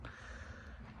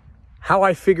how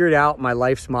I figured out my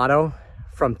life's motto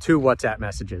from 2 WhatsApp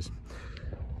messages.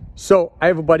 So I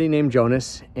have a buddy named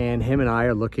Jonas, and him and I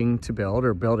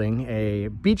are building a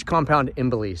beach compound in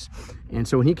Belize. And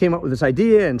so when he came up with this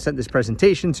idea and sent this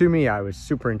presentation to me, I was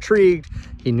super intrigued.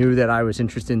 He knew that I was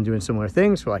interested in doing similar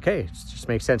things. We're like, hey, it just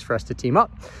makes sense for us to team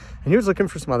up. And he was looking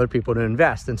for some other people to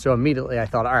invest. And so immediately I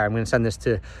thought, all right, I'm going to send this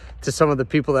to some of the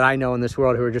people that I know in this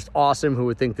world who are just awesome, who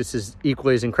would think this is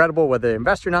equally as incredible, whether they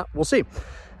invest or not, we'll see.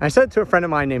 And I said it to a friend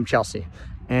of mine named Chelsea.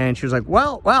 And she was like,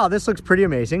 well, wow, this looks pretty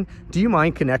amazing. Do you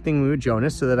mind connecting me with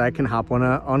Jonas so that I can hop on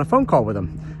a phone call with him?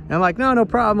 And I'm like, no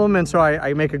problem. And so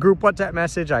I make a group WhatsApp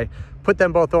message. I put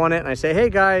them both on it and I say,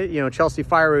 hey guy, Chelsea,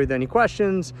 fire with any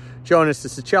questions. Jonas,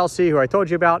 this is Chelsea, who I told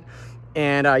you about.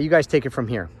 And you guys take it from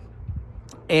here.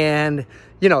 And,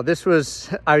 I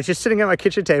was just sitting at my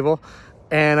kitchen table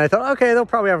and I thought, okay, they'll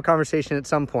probably have a conversation at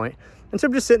some point. And so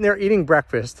I'm just sitting there eating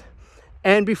breakfast.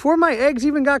 And before my eggs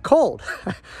even got cold,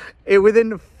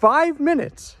 within 5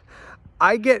 minutes,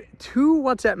 I get 2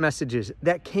 WhatsApp messages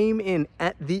that came in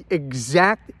at the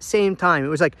exact same time. It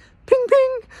was like, ping,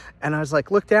 ping. And I was like,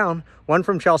 look down, one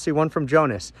from Chelsea, one from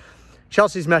Jonas.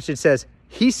 Chelsea's message says,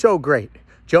 he's so great.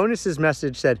 Jonas's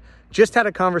message said, just had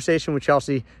a conversation with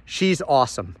Chelsea. She's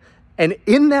awesome. And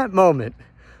in that moment,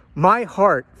 my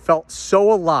heart felt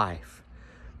so alive,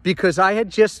 because I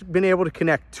had just been able to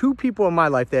connect 2 people in my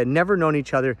life that had never known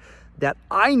each other, that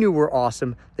I knew were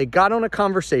awesome. They got on a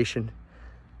conversation.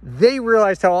 They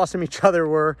realized how awesome each other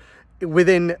were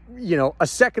within, a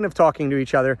second of talking to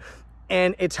each other.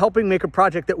 And it's helping make a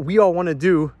project that we all want to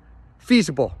do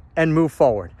feasible and move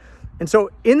forward. And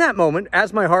so in that moment,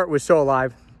 as my heart was so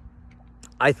alive,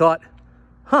 I thought,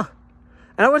 And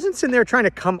I wasn't sitting there trying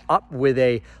to come up with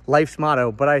a life's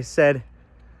motto, but I said,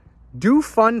 do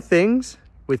fun things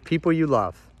with people you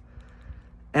love.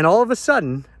 And all of a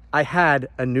sudden, I had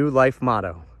a new life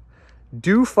motto.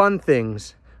 Do fun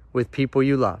things with people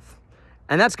you love.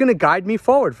 And that's going to guide me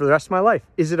forward for the rest of my life.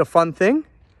 Is it a fun thing?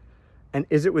 And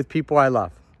is it with people I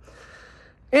love?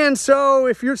 And so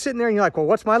if you're sitting there and you're like, well,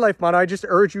 what's my life motto? I just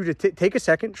urge you to take a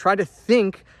second, try to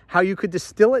think how you could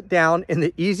distill it down in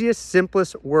the easiest,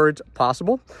 simplest words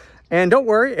possible. And don't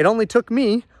worry, it only took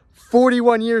me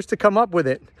 41 years to come up with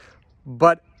it.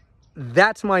 But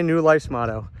that's my new life's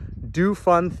motto. Do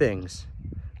fun things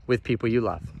with people you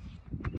love.